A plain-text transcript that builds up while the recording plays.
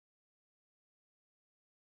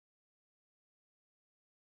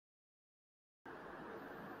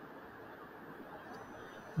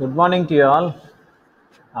Good morning to you all.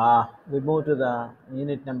 We move to the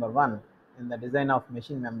unit number 1 in the design of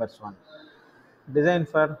machine members 1. Design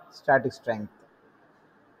for static strength.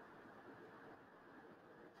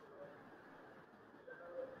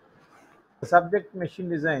 The subject machine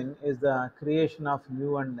design is the creation of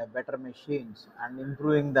new and better machines and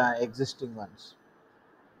improving the existing ones.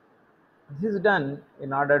 This is done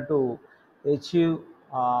in order to achieve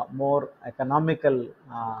more economical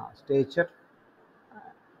stature,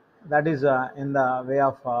 that is in the way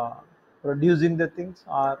of producing the things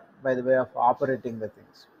or by the way of operating the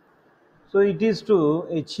things. So it is to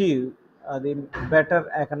achieve the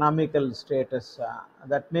better economical status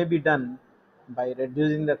that may be done by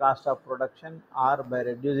reducing the cost of production or by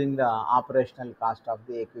reducing the operational cost of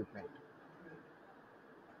the equipment.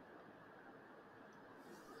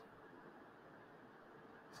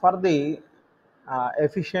 For the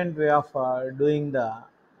efficient way of doing the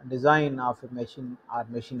design of a machine or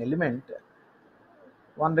machine element,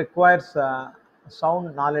 one requires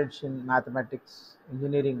sound knowledge in mathematics,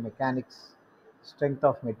 engineering, mechanics, strength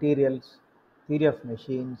of materials, theory of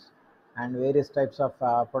machines, and various types of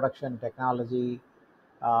production technology,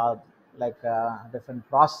 uh, like different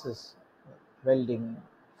process, welding,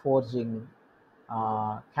 forging,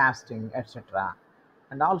 casting, etc.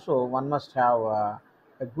 And also, one must have a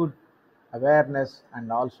good awareness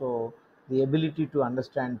and also the ability to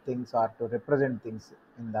understand things or to represent things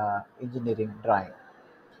in the engineering drawing.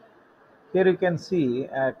 Here you can see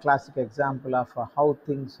a classic example of how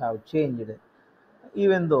things have changed.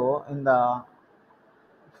 Even though in the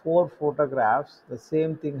four photographs the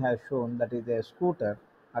same thing has shown, that is a scooter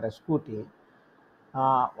or a scooty,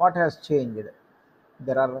 what has changed?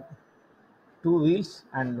 There are two wheels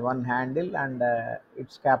and one handle, and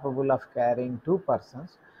it's capable of carrying two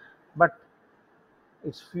persons. But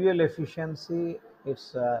its fuel efficiency,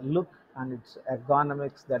 its look, and its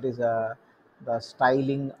ergonomics, that is the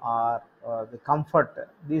styling or the comfort,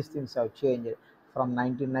 these things have changed from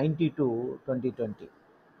 1990 to 2020.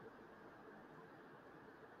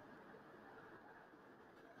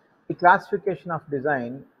 The classification of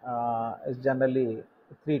design is generally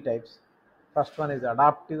three types. First one is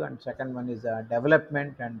adaptive, and second one is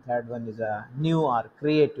development, and third one is new or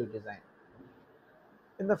creative design.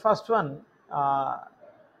 In the first one,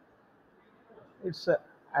 it's a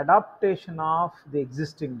adaptation of the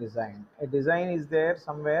existing design. A design is there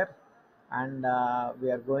somewhere, and we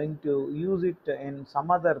are going to use it in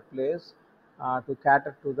some other place to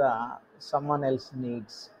cater to the someone else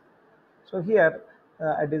needs. So here,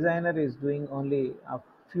 a designer is doing only a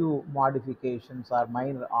few modifications or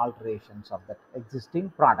minor alterations of that existing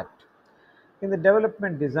product. In the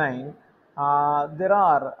development design, there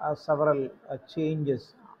are several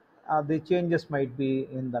changes. The changes might be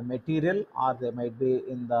in the material or they might be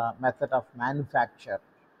in the method of manufacture.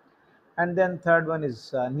 And then third one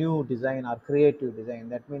is new design or creative design.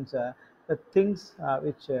 That means the things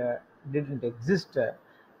which didn't exist, they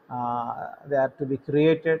are to be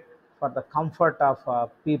created for the comfort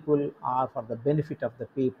of people or for the benefit of the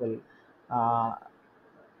people. Uh,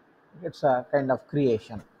 it's a kind of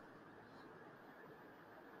creation.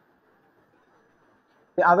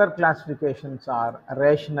 The other classifications are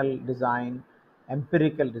rational design,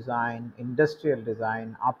 empirical design, industrial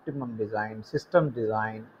design, optimum design, system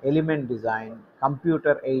design, element design,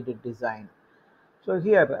 computer aided design. So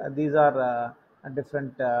here, these are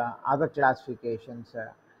different other classifications.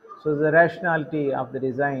 So the rationality of the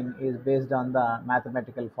design is based on the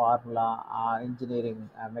mathematical formula, engineering,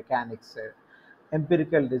 mechanics.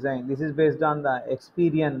 Empirical design, this is based on the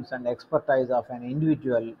experience and expertise of an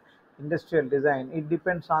individual. Industrial design, it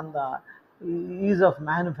depends on the ease of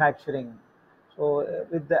manufacturing. So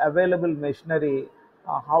with the available machinery,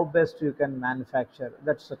 how best you can manufacture,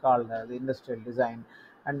 that's called the industrial design.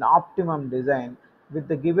 And optimum design, with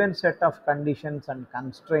the given set of conditions and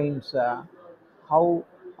constraints, how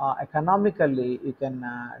economically you can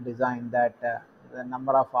design that, the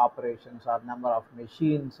number of operations or number of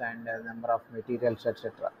machines and number of materials,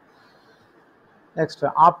 etc. Next,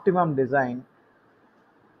 optimum design.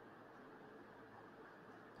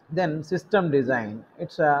 Then system design,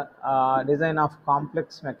 it's a design of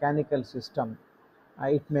complex mechanical system.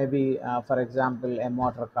 It may be, for example, a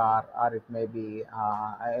motor car, or it may be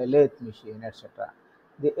a lathe machine, etc.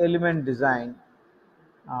 The element design,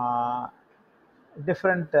 uh,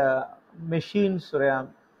 different machines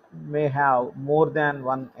may have more than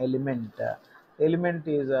one element. Element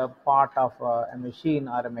is a part of a machine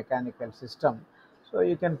or a mechanical system. So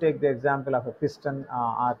you can take the example of a piston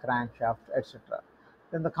or crankshaft, etc.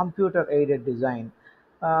 Then the computer aided design.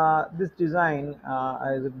 This design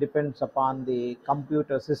depends upon the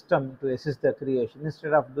computer system to assist the creation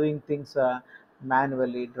instead of doing things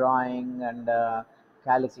manually, drawing and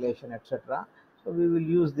calculation, etc. So we will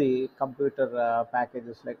use the computer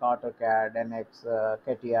packages like AutoCAD, NX,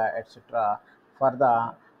 CATIA, etc. for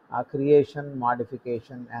the creation,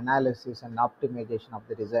 modification, analysis, and optimization of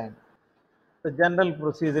the design. The general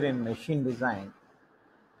procedure in machine design.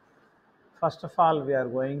 First of all, we are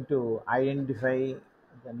going to identify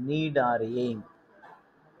the need or aim.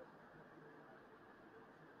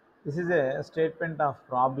 This is a statement of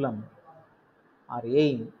problem or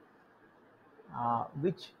aim,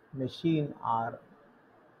 which machine or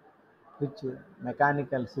which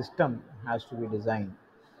mechanical system has to be designed.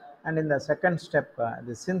 And in the second step,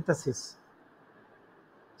 the synthesis.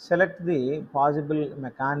 Select the possible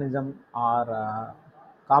mechanism or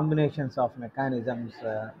combinations of mechanisms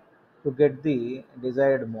to get the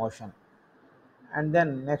desired motion. And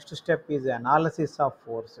then next step is analysis of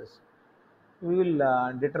forces. We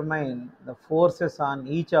will determine the forces on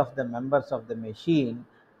each of the members of the machine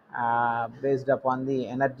based upon the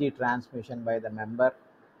energy transmission by the member.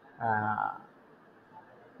 Uh,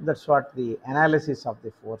 that's what the analysis of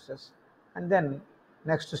the forces. And then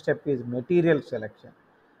next step is material selection.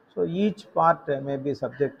 So each part may be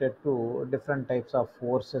subjected to different types of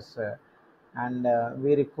forces, and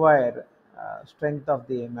we require strength of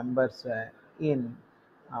the members in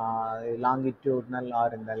longitudinal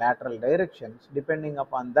or in the lateral directions. Depending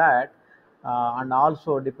upon that, and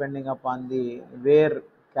also depending upon the wear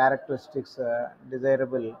characteristics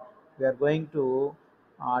desirable, we are going to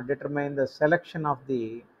determine the selection of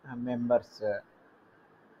the members.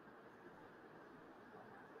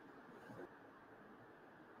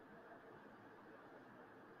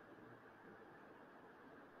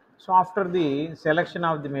 So after the selection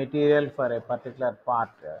of the material for a particular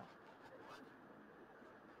part,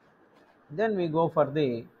 then we go for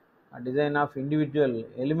the design of individual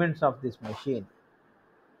elements of this machine.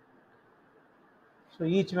 So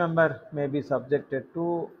each member may be subjected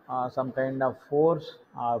to some kind of force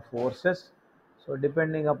or forces. So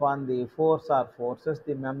depending upon the force or forces,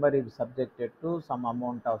 the member is subjected to some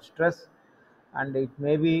amount of stress, and it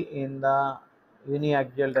may be in the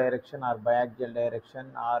uniaxial direction or biaxial direction,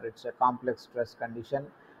 or it's a complex stress condition.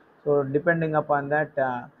 So depending upon that,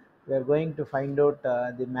 we are going to find out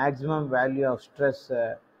the maximum value of stress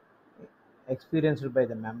experienced by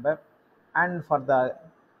the member. And for the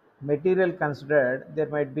material considered, there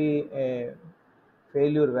might be a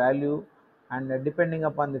failure value, and depending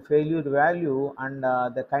upon the failure value and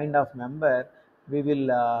the kind of member, we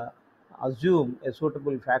will assume a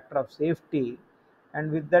suitable factor of safety,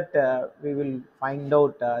 and with that we will find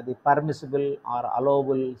out the permissible or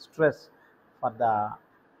allowable stress for the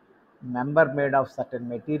member made of certain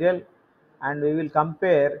material, and we will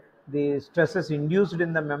compare the stresses induced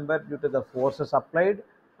in the member due to the forces applied,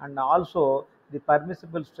 and also the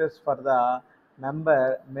permissible stress for the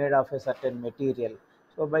member made of a certain material.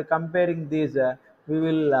 So by comparing these, we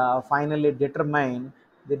will finally determine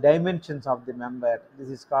the dimensions of the member. This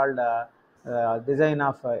is called design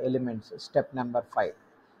of elements, step number 5.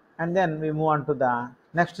 And then we move on to the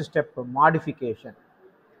next step, modification.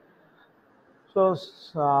 So,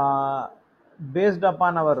 based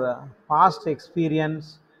upon our past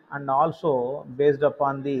experience, and also based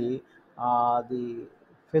upon the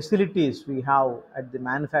facilities we have at the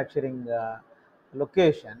manufacturing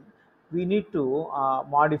location, we need to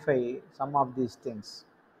modify some of these things.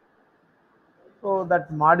 So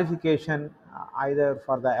that modification, either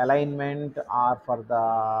for the alignment or for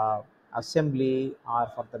the assembly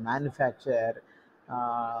or for the manufacture,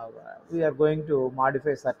 uh, we are going to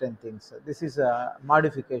modify certain things. This is a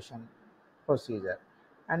modification procedure.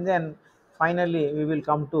 And then finally we will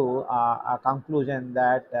come to a conclusion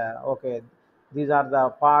that okay, these are the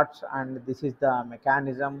parts and this is the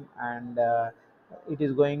mechanism, and it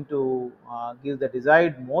is going to give the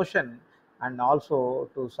desired motion, and also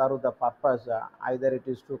to serve the purpose, either it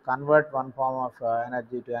is to convert one form of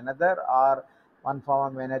energy to another, or one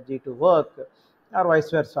form of energy to work, or vice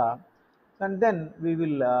versa. And then we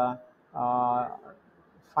will uh,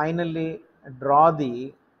 finally draw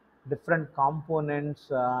the different components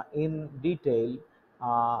in detail.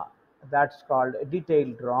 uh, that's called a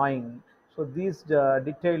detailed drawing. So these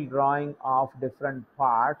detailed drawing of different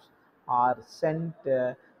parts are sent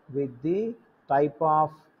with the type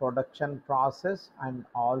of production process, and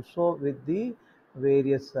also with the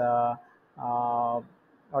various uh,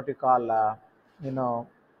 what you call you know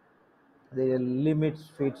the limits,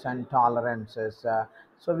 fits, and tolerances.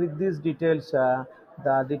 So with these details,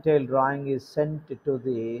 the detailed drawing is sent to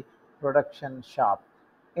the production shop.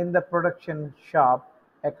 In the production shop,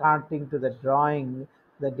 according to the drawing,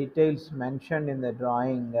 the details mentioned in the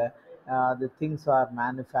drawing, the things are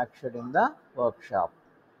manufactured in the workshop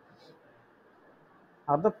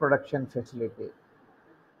or the production facility.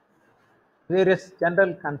 Various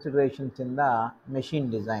general considerations in the machine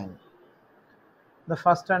design. The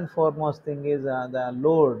first and foremost thing is the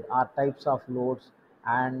load or types of loads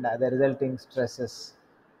and the resulting stresses.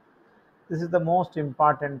 This is the most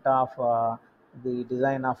important of the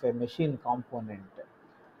design of a machine component.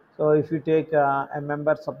 So if you take a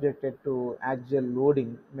member subjected to axial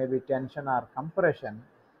loading, maybe tension or compression,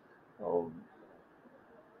 so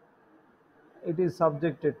it is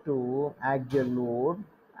subjected to axial load,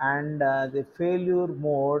 and the failure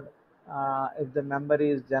mode, if the member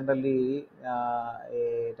is generally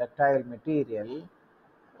a ductile material,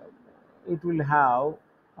 it will have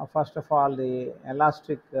first of all the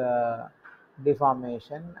elastic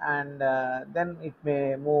deformation, and then it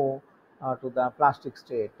may move to the plastic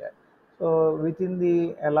state. So within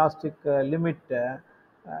the elastic limit,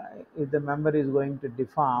 if the member is going to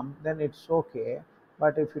deform, then it's okay.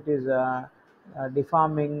 But if it is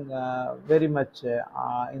deforming very much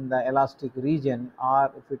in the elastic region,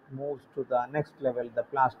 or if it moves to the next level, the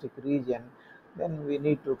plastic region, then we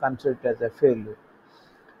need to consider it as a failure.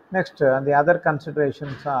 Next, the other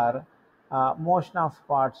considerations are motion of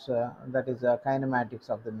parts, that is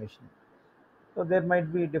kinematics of the machine. So there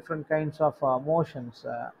might be different kinds of motions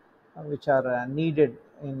which are needed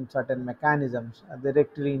in certain mechanisms. The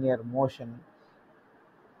rectilinear motion,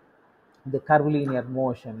 the curvilinear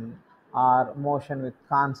motion, or motion with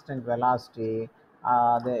constant velocity,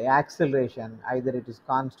 the acceleration, either it is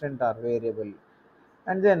constant or variable.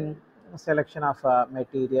 And then selection of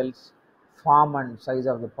materials, form and size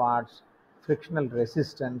of the parts, frictional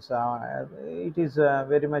resistance. It is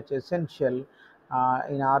very much essential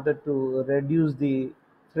in order to reduce the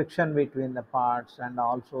friction between the parts, and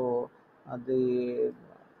also the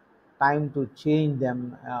time to change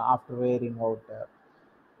them after wearing out.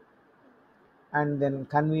 And then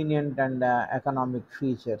convenient and economic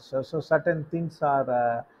features. So certain things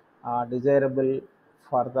are desirable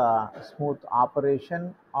for the smooth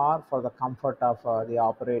operation or for the comfort of the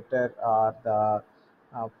operator or the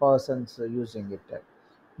persons using it.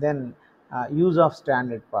 Then use of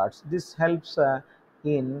standard parts. This helps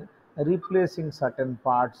in replacing certain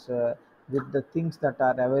parts with the things that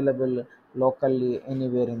are available locally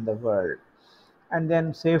anywhere in the world. And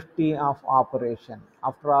then safety of operation.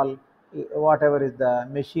 After all, whatever is the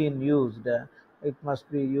machine used, it must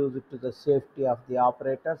be used to the safety of the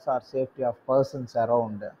operators or safety of persons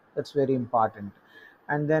around. That's very important.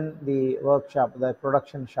 And then the workshop, the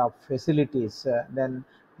production shop facilities, then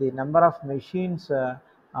the number of machines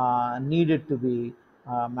needed to be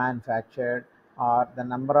manufactured, or the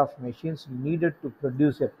number of machines needed to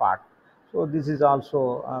produce a part. So this is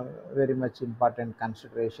also very much important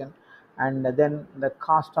consideration. And then the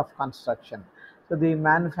cost of construction. So the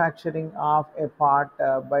manufacturing of a part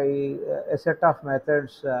by a set of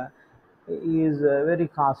methods is very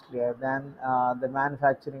costlier than the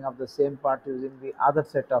manufacturing of the same part using the other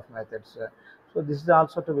set of methods. So this is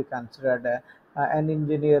also to be considered. An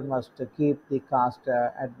engineer must keep the cost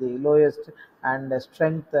at the lowest and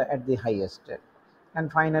strength at the highest.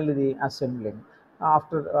 And finally, the assembling.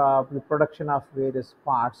 After the production of various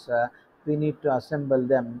parts, we need to assemble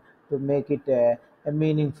them to make it a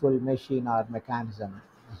meaningful machine or mechanism.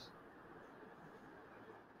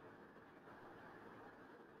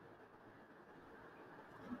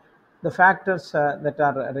 The factors that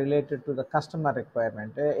are related to the customer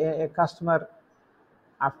requirement. A customer,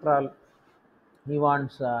 after all, he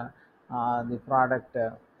wants the product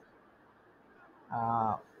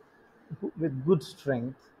uh, with good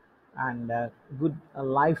strength and good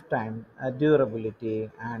lifetime durability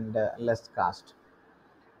and less cost.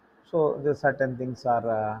 So the certain things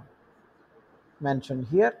are mentioned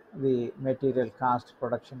here: the material cost,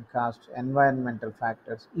 production cost, environmental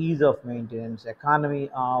factors, ease of maintenance, economy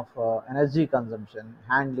of energy consumption,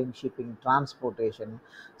 handling, shipping, transportation,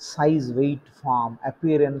 size, weight, form,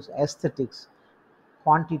 appearance, aesthetics,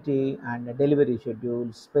 quantity and delivery schedule,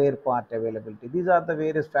 spare part availability. These are the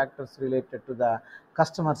various factors related to the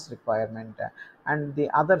customer's requirement. And the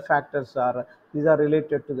other factors are, these are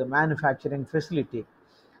related to the manufacturing facility: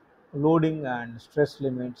 loading and stress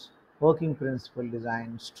limits, working principle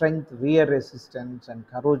design, strength, wear resistance and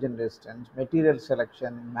corrosion resistance, material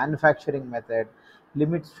selection, manufacturing method,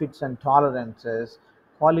 limits, fits and tolerances,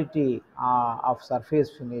 quality of surface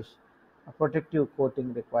finish, protective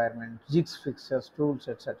coating requirements, jigs, fixtures, tools,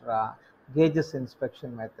 etc., gauges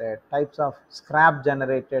inspection method, types of scrap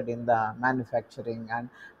generated in the manufacturing, and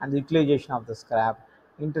the utilization of the scrap,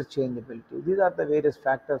 interchangeability. These are the various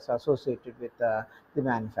factors associated with the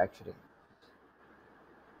manufacturing.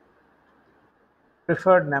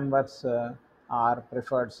 Preferred numbers are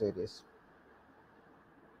preferred series.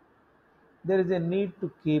 There is a need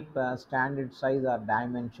to keep standard size or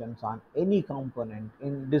dimensions on any component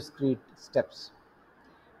in discrete steps.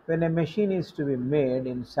 When a machine is to be made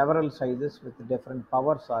in several sizes with different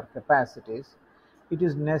powers or capacities, it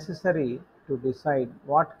is necessary to decide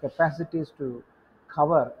what capacities to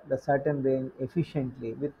cover the certain range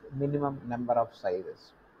efficiently with minimum number of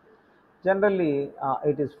sizes. Generally,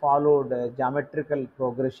 it is followed a geometrical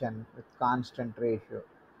progression with constant ratio.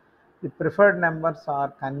 The preferred numbers are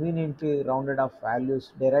conveniently rounded off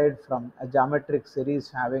values derived from a geometric series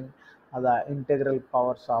having the integral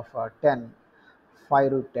powers of 10,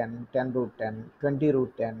 5 root 10, 10 root 10, 20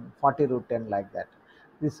 root 10, 40 root 10, like that.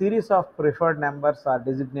 The series of preferred numbers are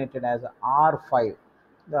designated as R5.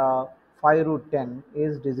 The 5 root 10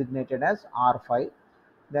 is designated as R5.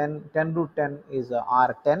 Then 10 root 10 is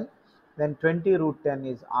R10. Then 20 root 10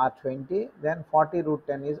 is R20. Then 40 root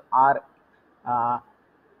 10 is uh,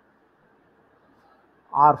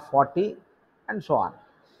 R40, and so on.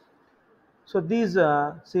 So these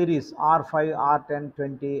series R5, R10,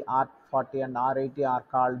 20, R40, and R80 are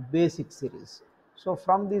called basic series. So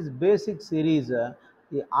from these basic series, the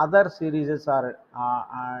other series are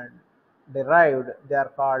derived. They are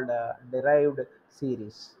called derived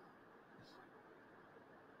series.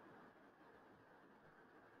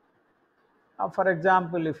 For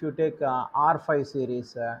example, if you take R5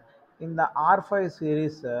 series, in the R5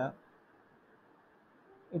 series,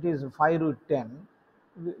 it is 5 root 10.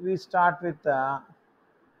 We start with 5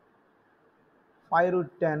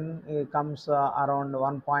 root 10 comes around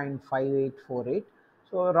 1.5848,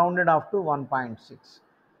 so rounded off to 1.6.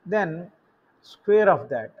 Then square of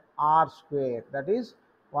that, r square, that is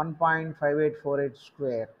 1.5848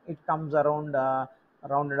 square, it comes around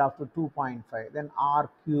rounded off to 2.5. Then r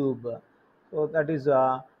cube, so that is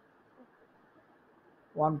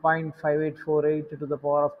 1.5848 to the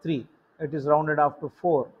power of 3, it is rounded off to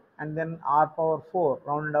 4. And then r power 4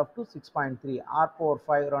 rounded off to 6.3, r power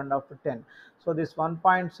 5 rounded off to 10. So this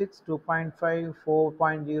 1.6, 2.5, 4.0,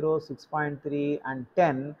 6.3, and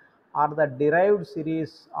 10 are the derived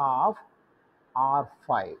series of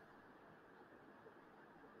R5.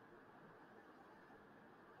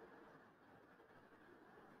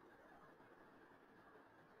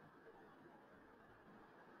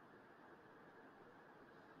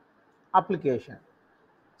 Application: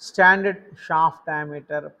 standard shaft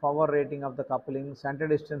diameter, power rating of the coupling, center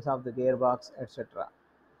distance of the gearbox, etc.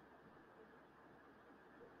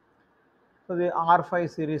 So the R5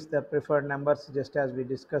 series, the preferred numbers, just as we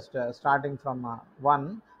discussed, starting from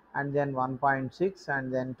 1, and then 1.6,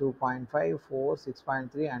 and then 2.5, 4,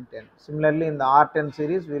 6.3, and 10. Similarly, in the R10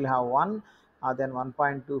 series, we'll have 1, then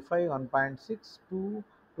 1.25, 1.6, 2,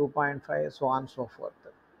 2.5, so on and so forth.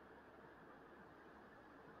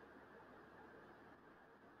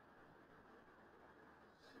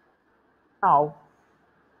 Now,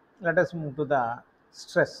 let us move to the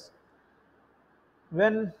stress.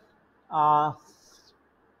 When uh,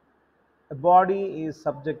 a body is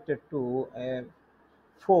subjected to a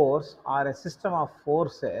force or a system of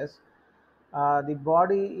forces, the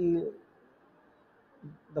body,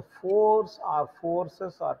 the force or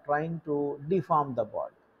forces are trying to deform the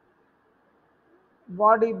body.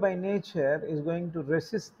 Body by nature is going to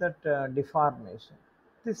resist that deformation.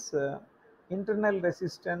 This internal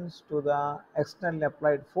resistance to the external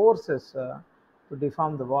applied forces to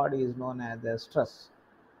deform the body is known as the stress.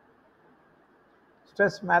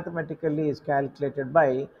 Stress mathematically is calculated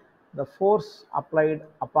by the force applied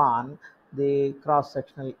upon the cross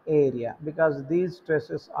sectional area. Because these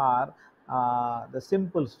stresses are the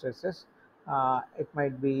simple stresses, it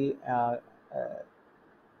might be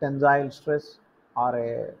tensile stress, or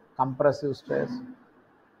a compressive stress,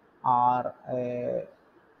 or a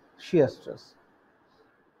shear stress.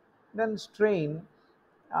 Then strain,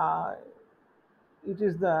 uh, it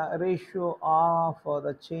is the ratio of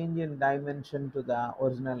the change in dimension to the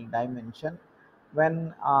original dimension.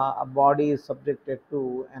 When a body is subjected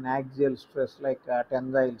to an axial stress like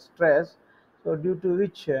tensile stress, so due to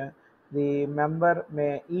which the member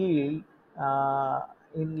may yield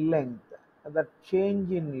in length. The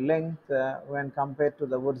change in length when compared to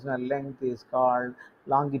the original length is called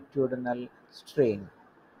longitudinal strain,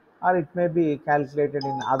 or it may be calculated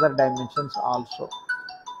in other dimensions also.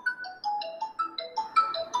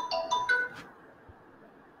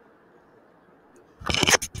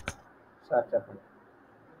 Sir, చెప్పండి.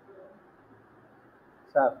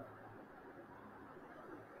 Sir.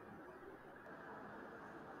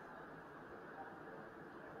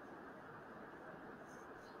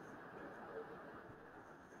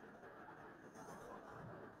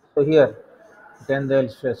 So here, tensile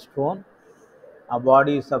stress shown. A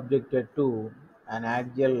body is subjected to an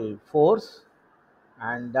axial force,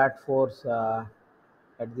 and that force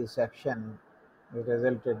at the section it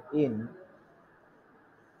resulted in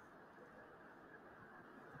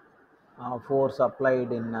force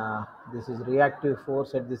applied in this is reactive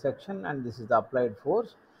force at the section, and this is the applied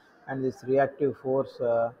force, and this reactive force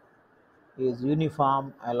is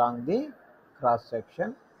uniform along the cross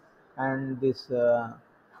section, and this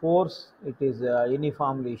force it is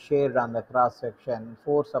uniformly shared on the cross section.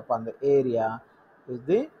 Force upon the area is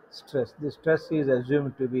the stress. The stress is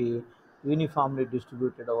assumed to be uniformly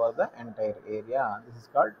distributed over the entire area. This is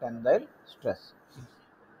called tensile stress.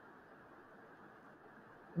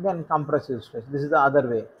 Then compressive stress. This is the other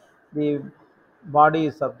way. The body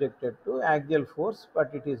is subjected to axial force, but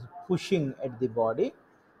it is pushing at the body,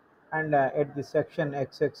 and at the section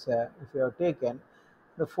XX, if you have taken,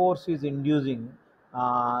 the force is inducing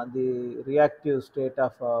the reactive state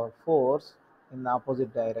of force in the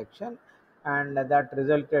opposite direction, and that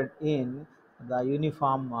resulted in the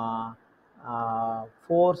uniform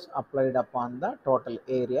force applied upon the total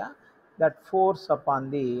area. That force upon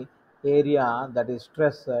the area, that is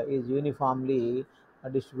stress, is uniformly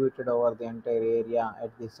distributed over the entire area at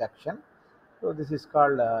the section. So this is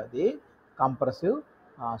called the compressive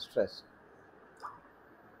stress,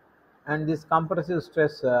 and this compressive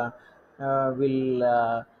stress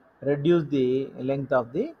will reduce the length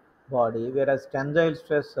of the body, whereas tensile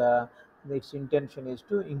stress, its intention is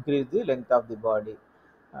to increase the length of the body.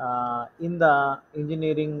 In the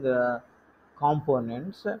engineering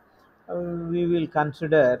components, we will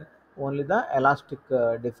consider only the elastic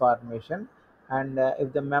deformation, and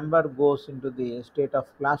if the member goes into the state of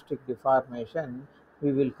plastic deformation,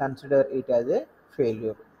 we will consider it as a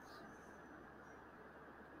failure.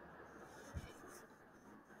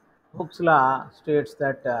 Hooke's law states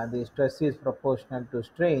that the stress is proportional to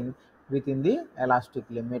strain within the elastic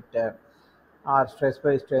limit, or stress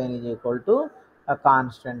by strain is equal to a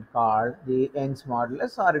constant called the Young's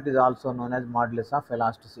modulus, or it is also known as modulus of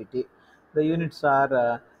elasticity. The units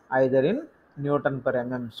are either in Newton per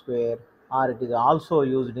mm square, or it is also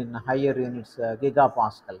used in higher units,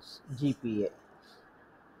 gigapascals, GPa.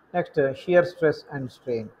 Next, shear stress and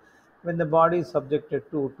strain. When the body is subjected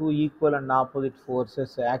to two equal and opposite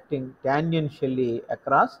forces acting tangentially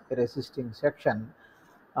across a resisting section,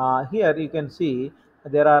 here you can see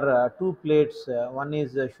there are two plates. One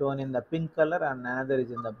is shown in the pink color and another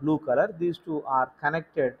is in the blue color. These two are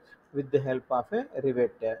connected with the help of a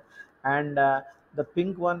rivet, and the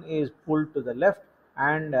pink one is pulled to the left,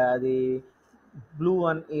 and the blue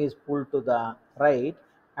one is pulled to the right,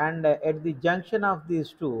 and at the junction of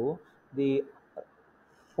these two, the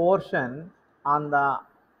portion on the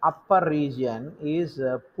upper region is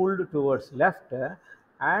pulled towards left,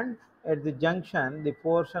 and at the junction the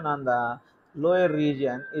portion on the lower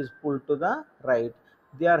region is pulled to the right.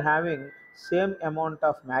 They are having same amount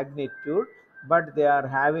of magnitude, but they are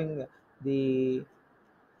having the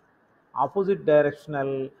opposite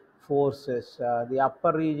directional forces. The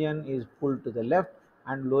upper region is pulled to the left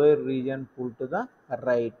and lower region pulled to the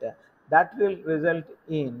right. That will result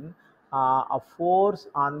in a force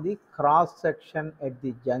on the cross section at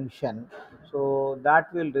the junction. So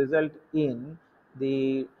that will result in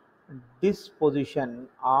the disposition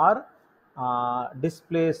or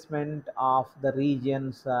displacement of the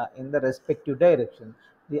regions in the respective direction.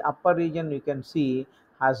 The upper region you can see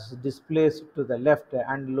has displaced to the left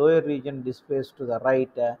and lower region displaced to the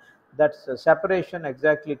right. That's a separation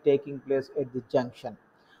exactly taking place at the junction.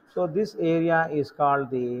 So this area is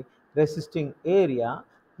called the resisting area.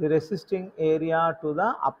 The resisting area to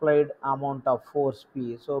the applied amount of force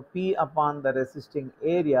P. So P upon the resisting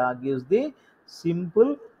area gives the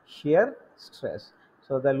simple shear stress.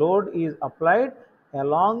 So the load is applied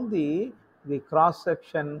along the cross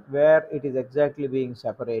section where it is exactly being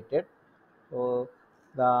separated. So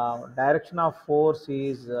the direction of force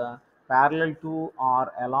is parallel to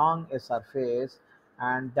or along a surface,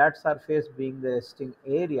 and that surface being the resting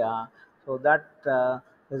area. So that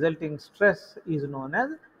resulting stress is known as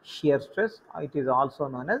shear stress. It is also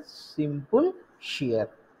known as simple shear.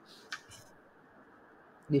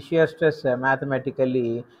 The shear stress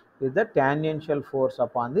mathematically is the tangential force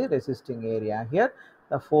upon the resisting area. Here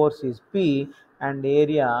the force is P, and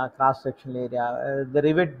area, cross sectional area, the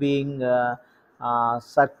rivet being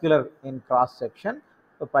circular in cross section,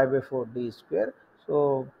 so pi by 4 d square.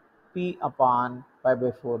 So P upon pi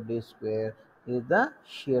by 4 d square is the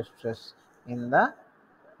shear stress in the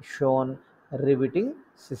shown riveting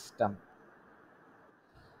system.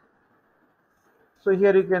 So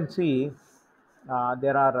here you can see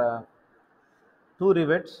there are two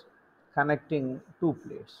rivets connecting two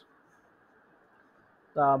plates.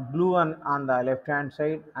 The blue one on the left hand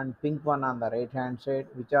side and pink one on the right hand side,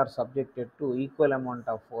 which are subjected to equal amount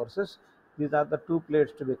of forces. These are the two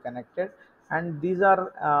plates to be connected, and these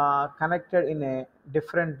are connected in a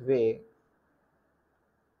different way.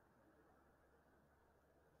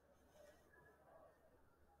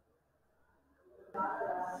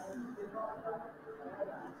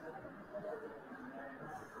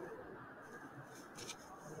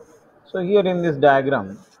 So here in this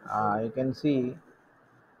diagram, you can see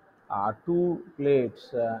two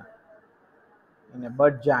plates in a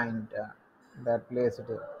butt joint that placed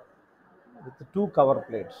with two cover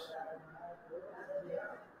plates.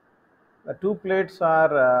 The two plates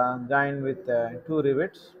are joined with two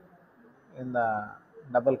rivets in the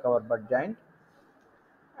double cover butt joint,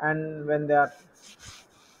 and when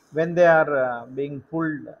they are being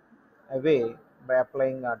pulled away by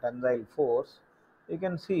applying a tensile force, you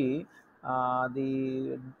can see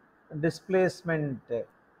the displacement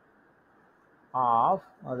of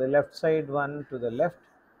the left side one to the left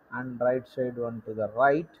and right side one to the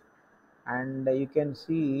right, and you can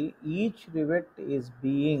see each rivet is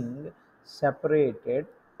being separated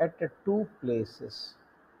at two places.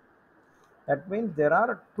 That means there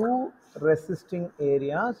are two resisting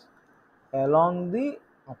areas along the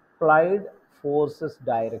applied forces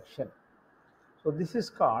direction. So this is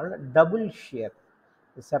called double shear.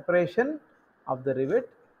 The separation of the rivet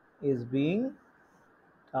is being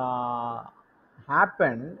uh,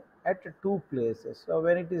 happened at two places. So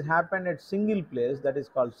when it is happened at single place, that is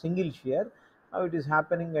called single shear. Now it is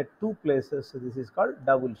happening at two places, so this is called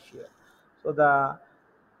double shear. So the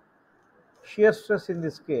shear stress in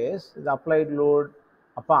this case is applied load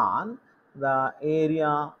upon the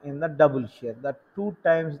area in the double shear, that 2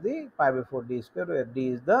 times the pi by 4 d square, where d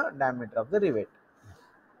is the diameter of the rivet.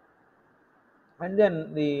 And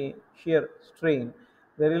then the shear strain,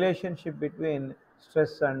 the relationship between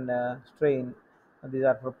stress and strain, these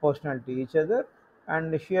are proportional to each other,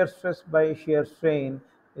 and the shear stress by shear strain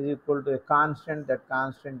is equal to a constant. That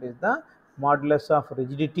constant is the modulus of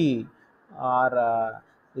rigidity, or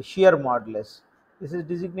the shear modulus. This is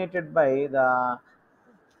designated by the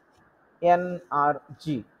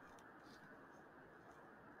nrg.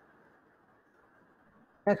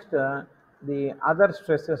 Next, the other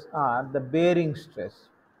stresses are the bearing stress.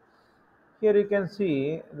 Here you can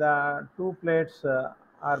see the two plates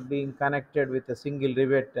are being connected with a single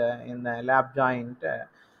rivet in the lap joint.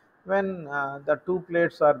 When the two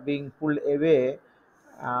plates are being pulled away,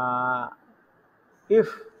 uh, if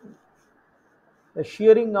the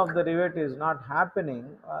shearing of the rivet is not happening,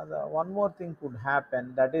 one more thing could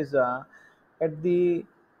happen, that is, at the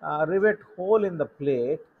rivet hole in the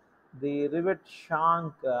plate, the rivet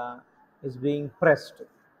shank is being pressed.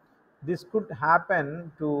 This could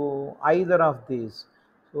happen to either of these.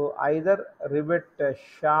 So either rivet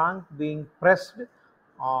shank being pressed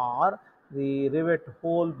or the rivet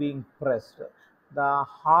hole being pressed. The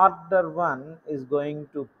harder one is going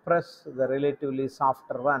to press the relatively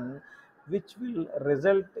softer one, which will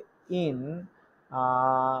result in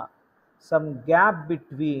uh, some gap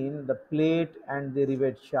between the plate and the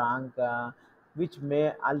rivet shank, which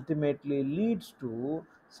may ultimately leads to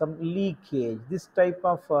some leakage. This type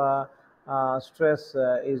of stress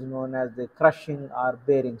is known as the crushing or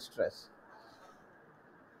bearing stress.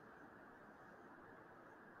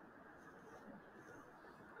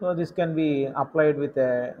 So this can be applied with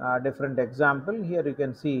a different example. Here you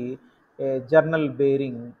can see a journal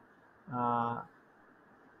bearing. Uh,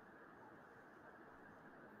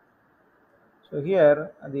 so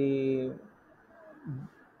here the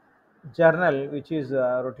journal, which is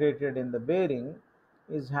rotated in the bearing,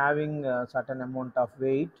 is having a certain amount of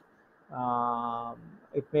weight. Um,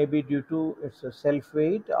 it may be due to its self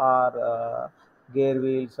weight, or gear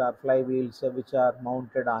wheels or flywheels which are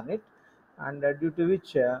mounted on it, and due to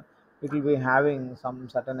which it will be having some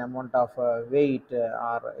certain amount of weight,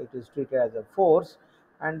 or it is treated as a force,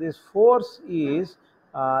 and this force is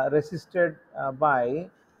resisted by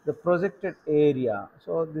the projected area.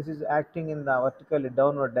 So this is acting in the vertically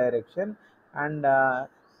downward direction, and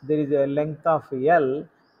there is a length of L